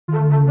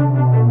Alright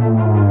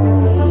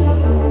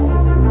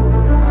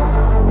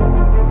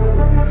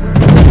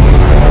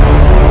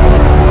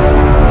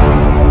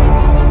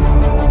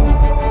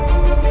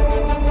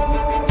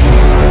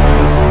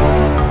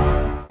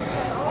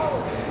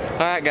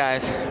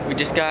guys, we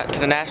just got to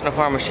the National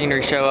Farm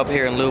Machinery Show up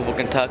here in Louisville,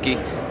 Kentucky.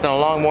 It's been a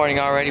long morning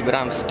already, but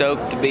I'm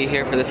stoked to be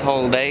here for this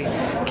whole day.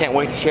 Can't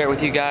wait to share it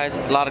with you guys.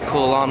 A lot of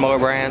cool lawnmower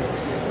brands,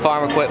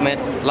 farm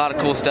equipment, a lot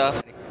of cool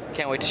stuff.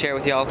 Can't wait to share it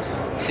with y'all.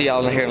 See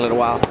y'all in here in a little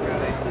while.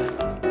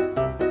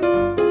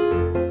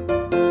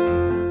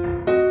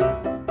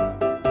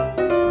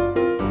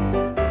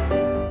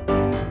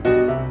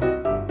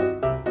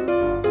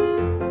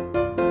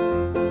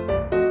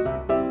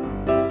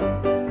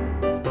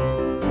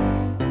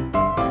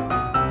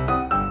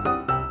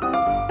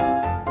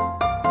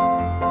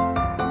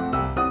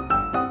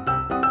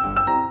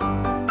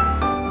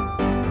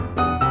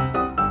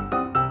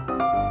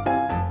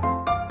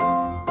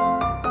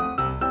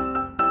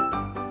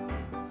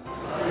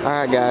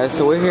 Alright guys,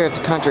 so we're here at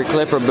the Country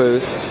Clipper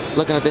booth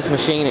looking at this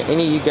machine.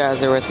 Any of you guys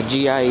that were at the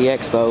GIE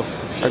Expo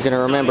are going to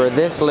remember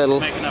this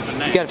little,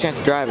 if you got a chance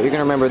to drive it, you're going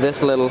to remember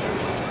this little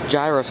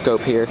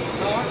gyroscope here.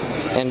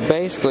 And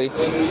basically,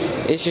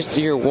 it's just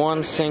your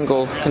one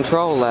single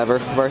control lever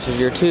versus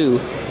your two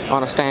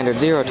on a standard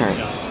zero turn.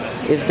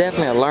 It's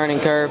definitely a learning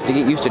curve to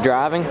get used to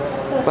driving,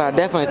 but I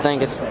definitely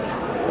think it's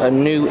a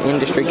new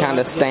industry kind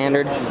of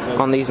standard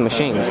on these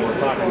machines.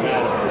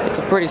 It's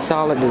a pretty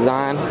solid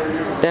design,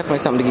 definitely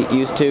something to get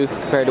used to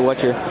compared to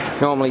what you're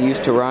normally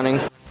used to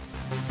running.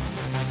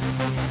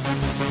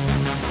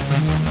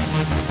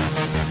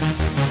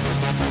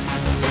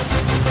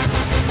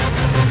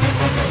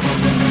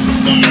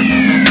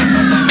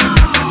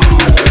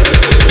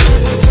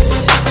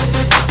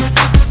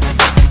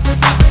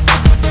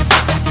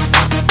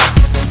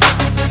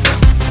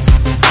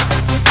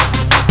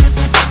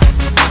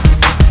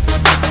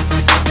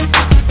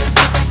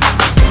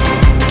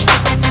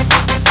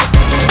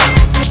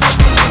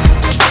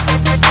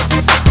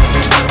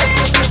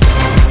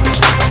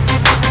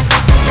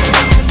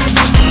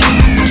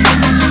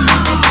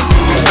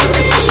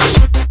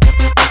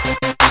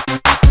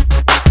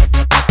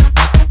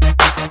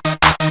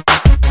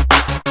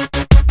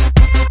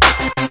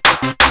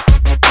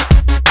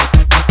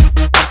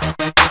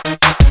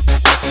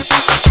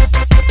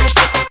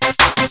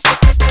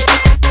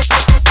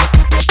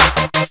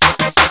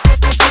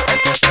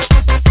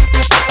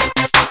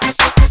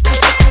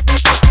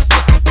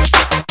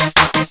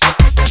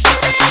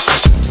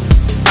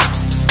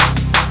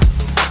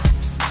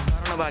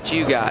 About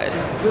you guys,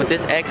 with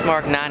this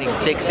Exmark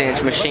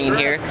 96-inch machine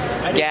here,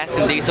 gas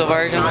and diesel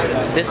version,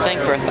 this thing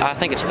for I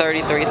think it's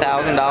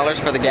 $33,000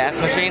 for the gas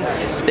machine.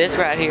 This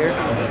right here,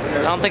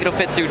 I don't think it'll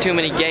fit through too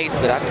many gates,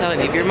 but I'm telling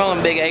you, if you're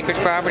mowing big acreage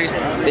properties,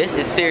 this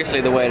is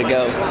seriously the way to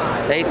go.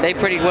 They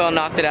pretty well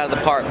knocked it out of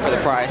the park for the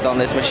price on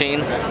this machine.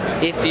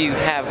 If you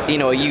have, you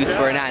know, a use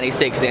for a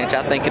 96-inch,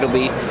 I think it'll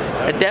be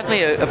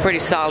definitely a pretty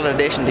solid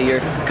addition to your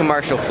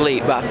commercial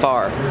fleet by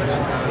far.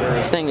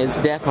 This thing is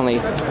definitely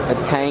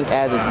a tank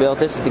as it's built.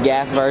 This is the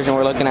gas version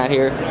we're looking at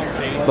here,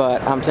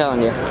 but I'm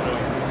telling you,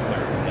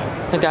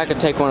 I think I could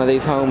take one of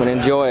these home and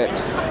enjoy it.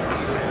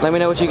 Let me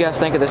know what you guys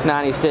think of this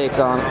 96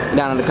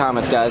 down in the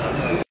comments, guys.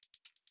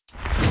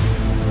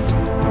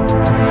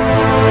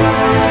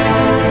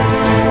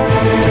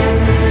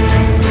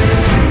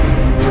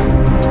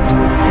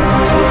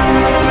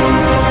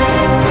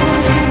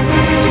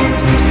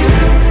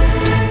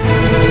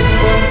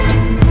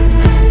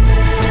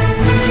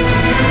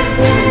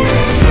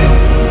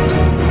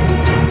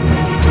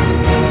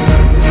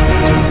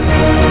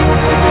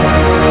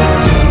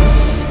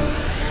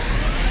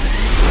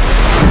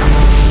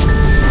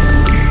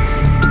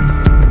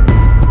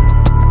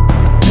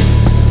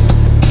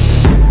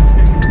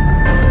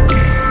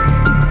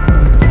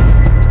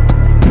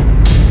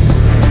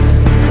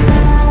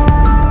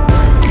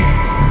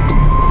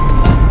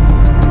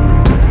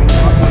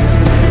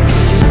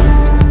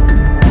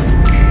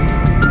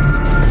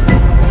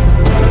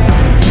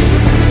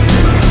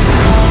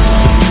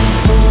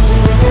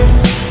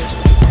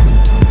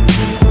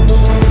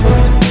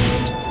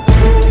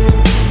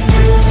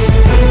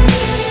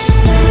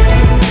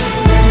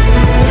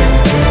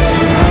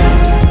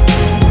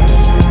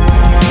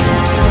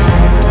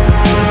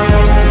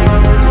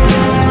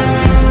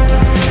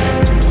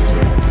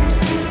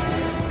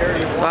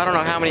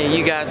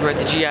 You guys were at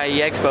the GIE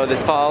Expo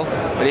this fall,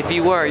 but if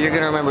you were, you're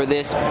going to remember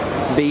this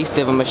beast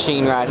of a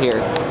machine right here.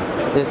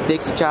 This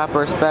Dixie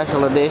Chopper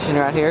Special Edition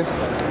right here.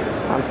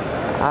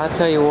 I'll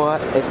tell you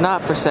what, it's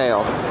not for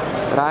sale,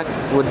 but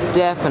I would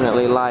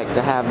definitely like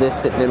to have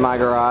this sitting in my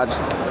garage.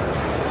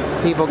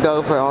 People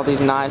go for all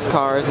these nice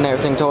cars and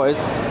everything, toys,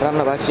 but I don't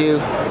know about you.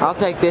 I'll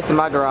take this in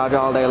my garage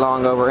all day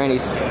long over any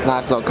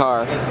nice little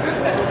car.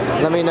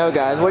 Let me know,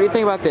 guys. What do you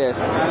think about this?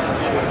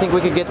 Think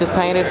we could get this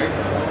painted?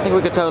 I think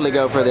we could totally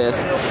go for this.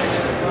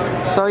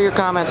 Throw your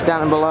comments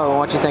down below on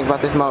what you think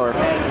about this mower.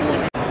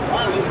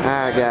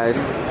 Alright guys,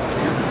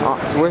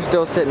 So we're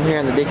still sitting here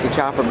in the Dixie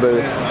Chopper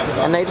booth,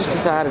 and they just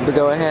decided to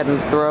go ahead and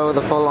throw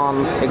the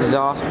full-on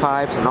exhaust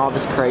pipes and all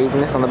this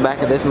craziness on the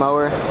back of this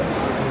mower.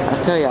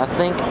 I tell you, I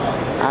think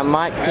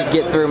I could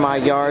get through my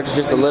yards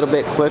just a little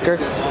bit quicker.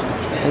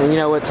 And you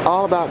know, it's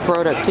all about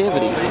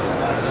productivity.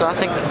 So I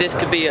think this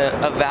could be a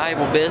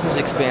valuable business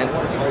expense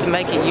to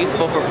make it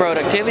useful for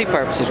productivity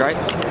purposes, right?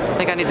 I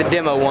think I need to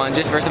demo one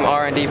just for some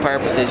R&D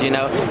purposes, you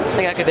know. I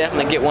think I could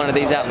definitely get one of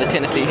these out in the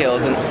Tennessee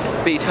hills and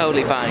be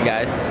totally fine,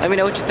 guys. Let me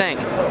know what you think.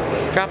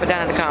 Drop it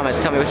down in the comments.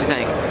 Tell me what you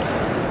think.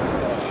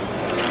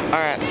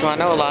 Alright, so I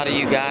know a lot of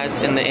you guys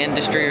in the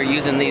industry are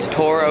using these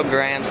Toro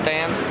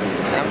grandstands,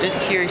 and I'm just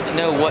curious to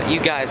know what you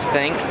guys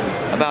think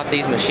about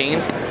these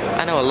machines.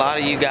 I know a lot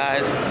of you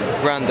guys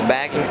run the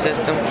bagging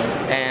system,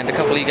 and a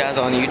couple of you guys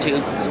on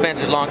YouTube,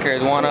 Spencer's Lawn Care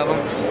is one of them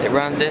that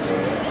runs this.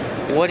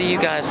 What do you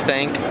guys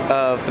think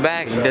of the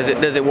bagging?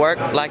 Does it work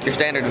like your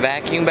standard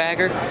vacuum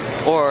bagger,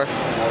 or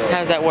how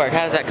does that work?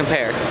 How does that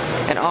compare?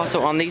 And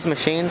also on these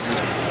machines,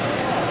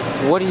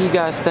 what do you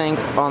guys think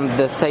on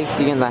the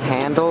safety in the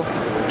handle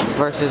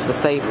versus the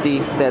safety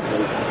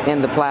that's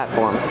in the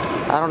platform?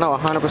 I don't know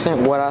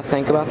 100% what I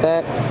think about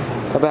that,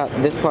 about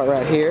this part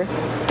right here,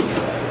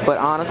 but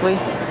honestly,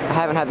 I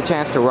haven't had the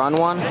chance to run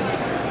one,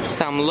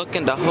 so I'm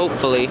looking to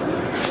hopefully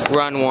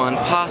run one,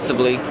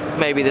 possibly,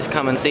 maybe this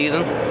coming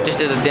season,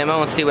 just as a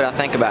demo and see what I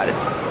think about it.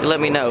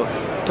 Let me know.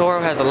 Toro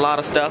has a lot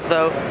of stuff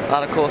though, a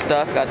lot of cool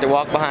stuff. Got their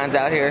walk-behinds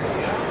out here,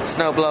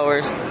 snow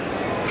blowers,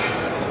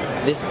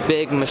 this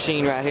big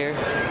machine right here.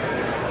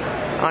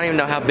 I don't even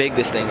know how big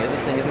this thing is.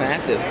 This thing is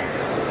massive.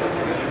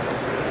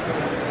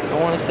 I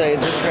want to say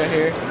this right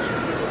here,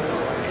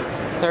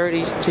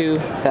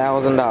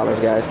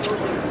 $32,000, guys.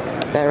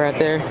 That right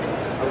there,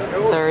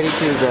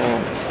 32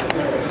 grand.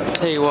 I'll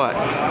tell you what,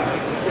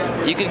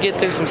 you could get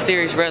through some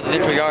serious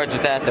residential yards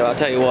with that though, I'll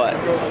tell you what.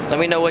 Let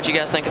me know what you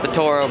guys think of the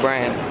Toro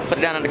brand. Put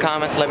it down in the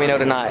comments, let me know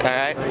tonight,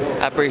 alright?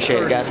 I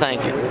appreciate it, guys.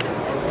 Thank you.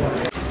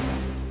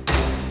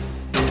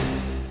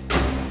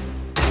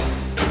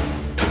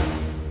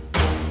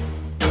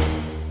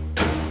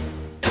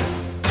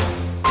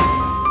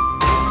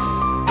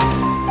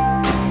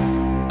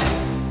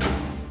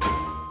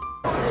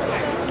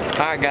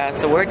 Alright guys,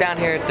 so we're down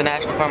here at the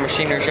National Farm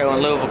Machinery Show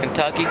in Louisville,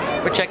 Kentucky.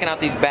 We're checking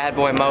out these bad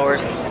boy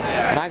mowers,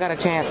 and I got a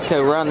chance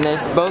to run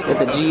this both at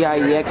the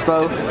GIE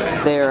Expo,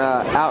 their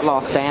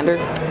Outlaw Standard,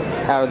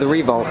 or the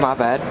Revolt, my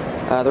bad.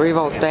 The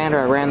Revolt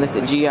Standard, I ran this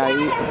at GIE,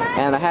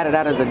 and I had it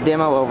out as a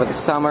demo over the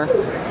summer,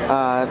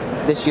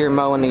 this year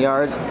mowing the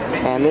yards.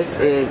 And this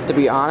is, to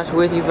be honest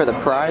with you, for the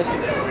price,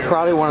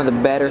 probably one of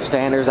the better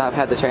standards I've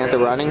had the chance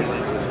of running.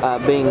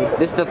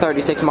 This is the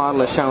 36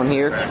 model as shown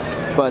here,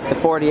 but the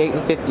 48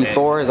 and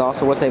 54 is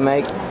also what they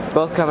make.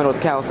 Both coming with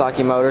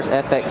Kawasaki motors,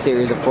 FX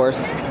series of course,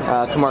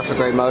 commercial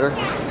grade motor.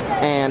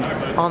 And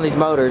on these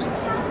motors,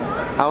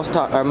 I was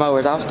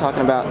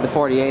talking about the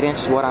 48 inch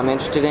is what I'm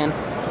interested in.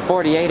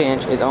 48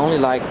 inch is only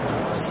like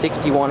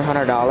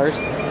 $6,100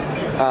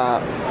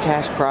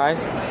 cash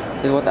price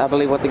is what I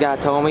believe what the guy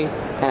told me.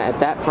 And at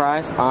that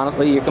price,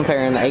 honestly, you're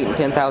comparing the $8,000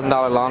 and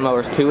 $10,000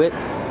 lawnmowers to it.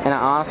 And I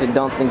honestly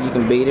don't think you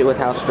can beat it with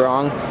how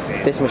strong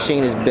this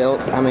machine is built.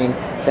 I mean,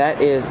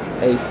 that is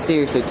a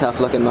seriously tough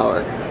looking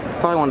mower. It's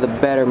probably one of the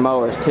better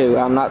mowers too.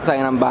 I'm not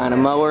saying I'm buying a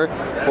mower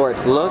for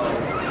its looks,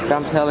 but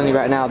I'm telling you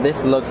right now,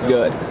 this looks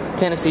good.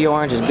 Tennessee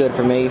Orange is good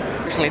for me. I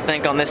personally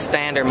think on this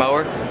standard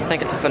mower, I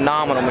think it's a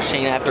phenomenal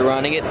machine after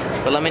running it.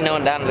 But let me know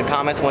down in the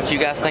comments what you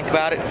guys think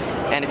about it.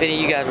 And if any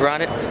of you guys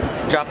run it,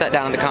 drop that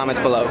down in the comments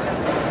below.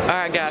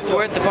 Alright guys, so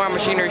we're at the Farm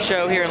Machinery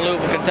Show here in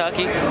Louisville,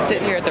 Kentucky.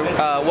 Sitting here at the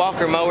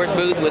Walker Mowers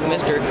booth with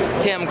Mr.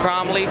 Tim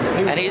Cromley,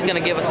 and he's going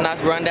to give us a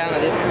nice rundown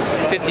of this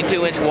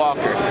 52-inch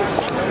Walker.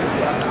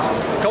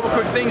 A couple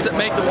quick things that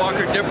make the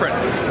Walker different.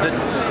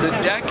 The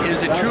deck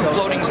is a true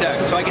floating deck,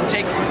 so I can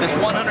take this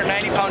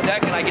 190-pound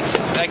deck and I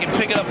can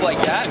pick it up like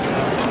that.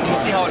 You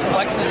see how it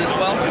flexes as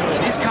well.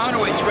 These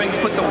counterweight springs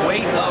put the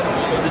weight of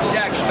the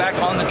deck back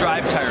on the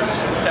drive tires.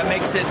 That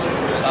makes it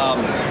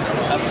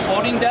a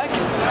floating deck,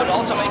 but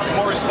also makes it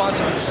more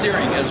responsive to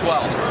steering as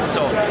well.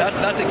 So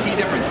that's a key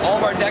difference. All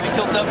of our decks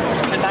tilt up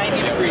to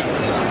 90 degrees.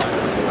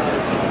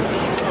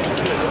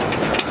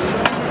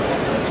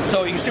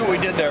 So you can see what we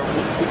did there.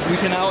 We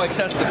can now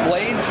access the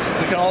blades.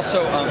 We can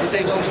also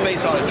save some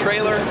space on a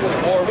trailer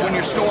or when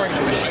you're storing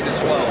the machine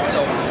as well.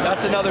 So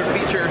that's another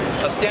feature,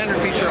 a standard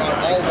feature on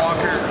all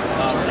Walker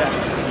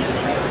decks.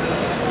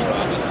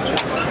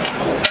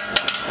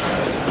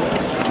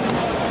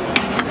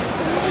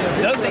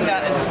 The other thing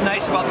that is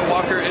nice about the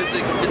Walker is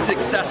it's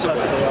accessible.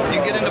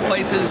 You can get into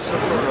places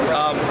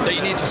that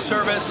you need to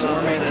service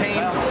or maintain.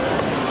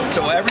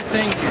 So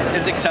everything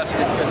is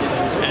accessible,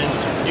 and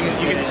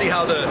you can see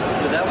how the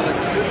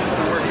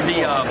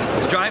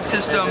drive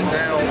system,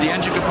 the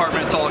engine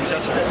compartment, it's all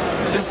accessible.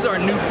 This is our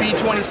new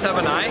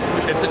B27i.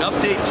 It's an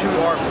update to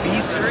our B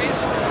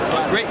series.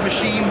 A great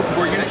machine.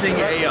 We're using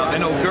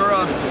an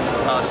Ogura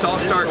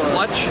soft start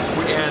clutch,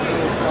 and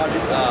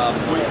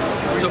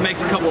so it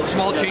makes a couple of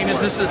small changes.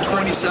 This is a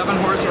 27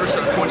 horsepower,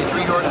 so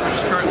 23 horsepower, which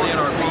is currently in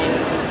our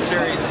B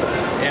series,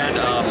 and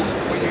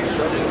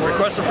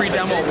request a free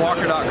demo at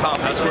walker.com.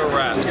 That's where we're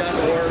at.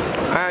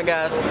 Alright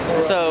guys,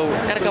 so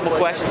got a couple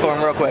questions for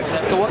him real quick.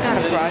 So what kind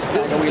of price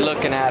tag are we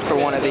looking at for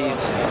one of these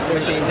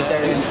machines that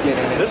they're interested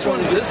in?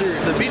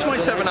 The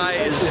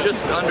B27i is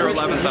just under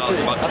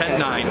 11,000, about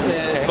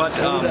 10.9. But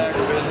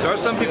there are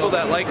some people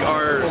that like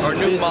our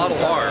new Model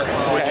R,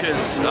 which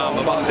is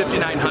about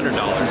 $5,900.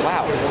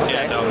 Wow.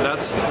 Okay. And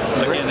that's,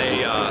 again,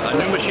 a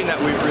new machine that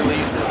we've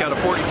released. It's got a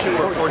 42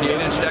 or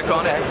 48-inch deck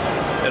on it.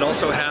 It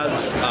also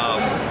has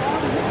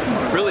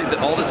really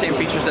all the same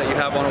features that you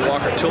have on a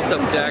Walker: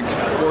 tilt-up deck,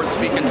 forward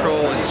speed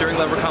control, and steering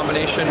lever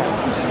combination.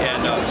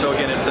 And so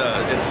again, it's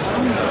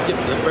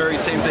the very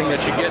same thing that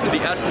you get, the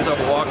essence of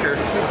a Walker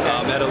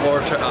at a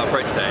lower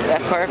price tag.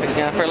 That's perfect.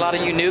 You know, for a lot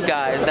of you new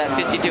guys, that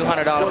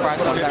 $5,200 price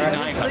point,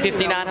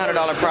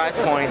 $5,900 price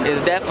point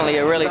is definitely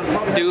a really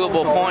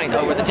doable point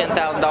over the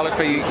 $10,000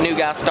 for you new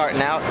guys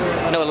starting out.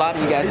 I know a lot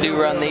of you guys do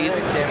run these,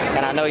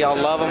 and I know y'all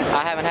love them.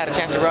 I haven't had a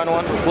chance to run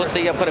one. We'll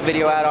see. I'll put a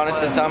video out on it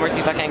this summer, see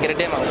if I can't get a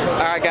demo.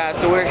 All right, guys.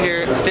 So we're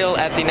here still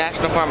at the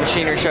National Farm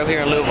Machinery Show here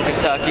in Louisville,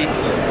 Kentucky.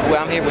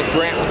 I'm here with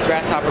Brent with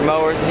Grasshopper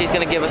Mowers. He's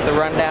going to give us the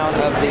rundown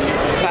of the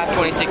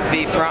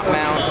 526V front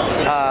mount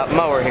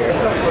mower here.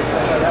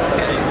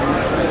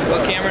 Well,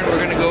 Cameron, we're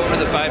going to go over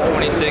the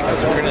 526.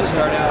 We're going to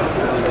start out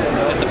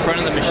at the front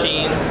of the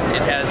machine.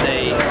 It has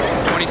a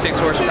 26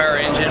 horsepower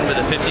engine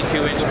with a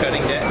 52-inch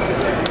cutting deck.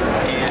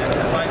 And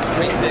the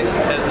 526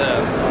 has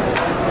a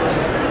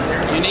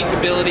unique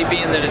ability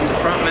being that it's a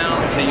front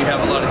mount, so you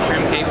have a lot of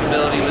trim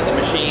capability with the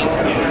machine.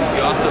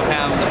 You also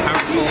have the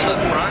power fold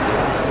up front.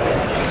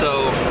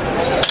 So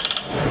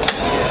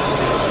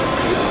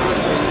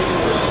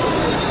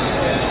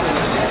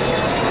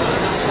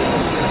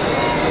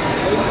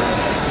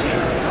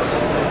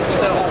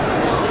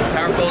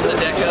power fold the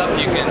deck up,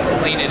 you can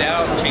clean it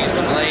out, change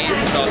the blades.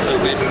 It's also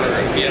good for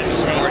if you have to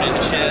store it in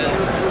the shed.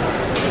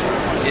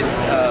 It's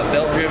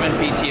belt-driven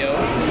PTO.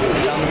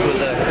 It comes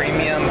with a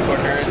premium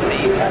Cordura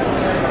seat.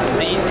 The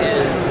seat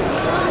is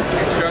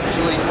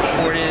structurally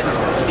supported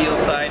steel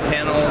side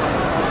panels.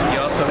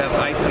 You also have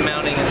ISO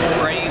mounting in the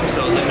frame,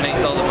 so it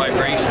eliminates all the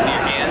vibration to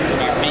your hands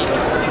and your feet.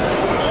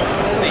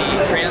 The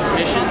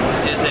transmission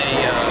is a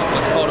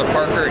what's called a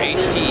Parker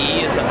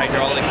HTE. It's a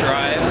hydraulic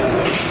drive.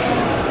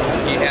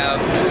 You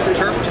have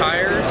turf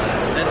tires.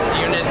 This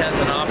unit has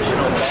an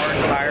optional bar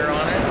tire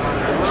on it.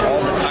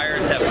 All the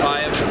tires have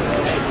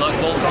 5 lug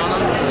bolts on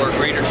them for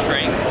greater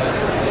strength.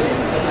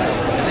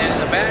 And then in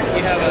the back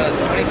you have a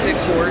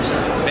 26 horse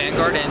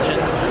Vanguard engine,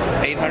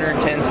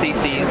 810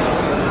 cc's.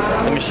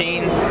 The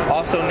machine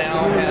also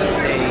now has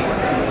a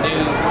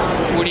new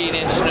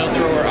 48-inch snow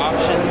thrower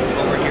option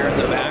over here in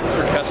the back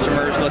for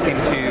customers looking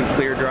to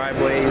clear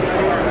driveways,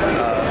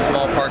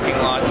 small parking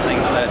lots,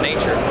 things of that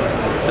nature.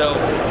 So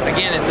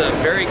again, it's a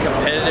very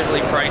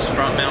competitively priced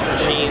front mount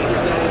machine.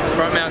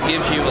 Front mount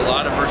gives you a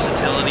lot of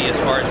versatility as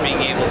far as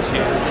being able to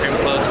trim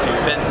close to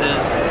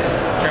fences,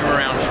 trim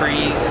around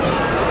trees,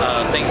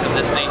 things of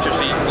this nature,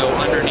 so you can go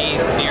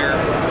underneath near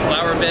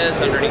flower beds,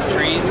 underneath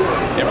trees.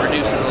 It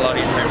reduces a lot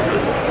of your trim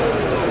time.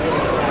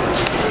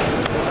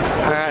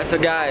 Alright, so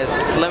guys,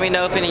 let me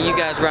know if any of you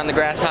guys run the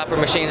Grasshopper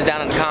machines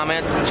down in the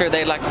comments. I'm sure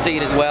they'd like to see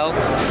it as well.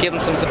 Give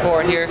them some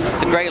support here.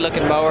 It's a great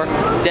looking mower.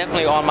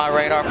 Definitely on my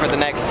radar for the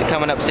next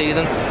coming up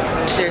season.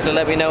 Seriously,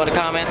 let me know in the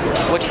comments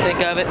what you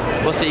think of it.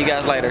 We'll see you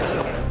guys later.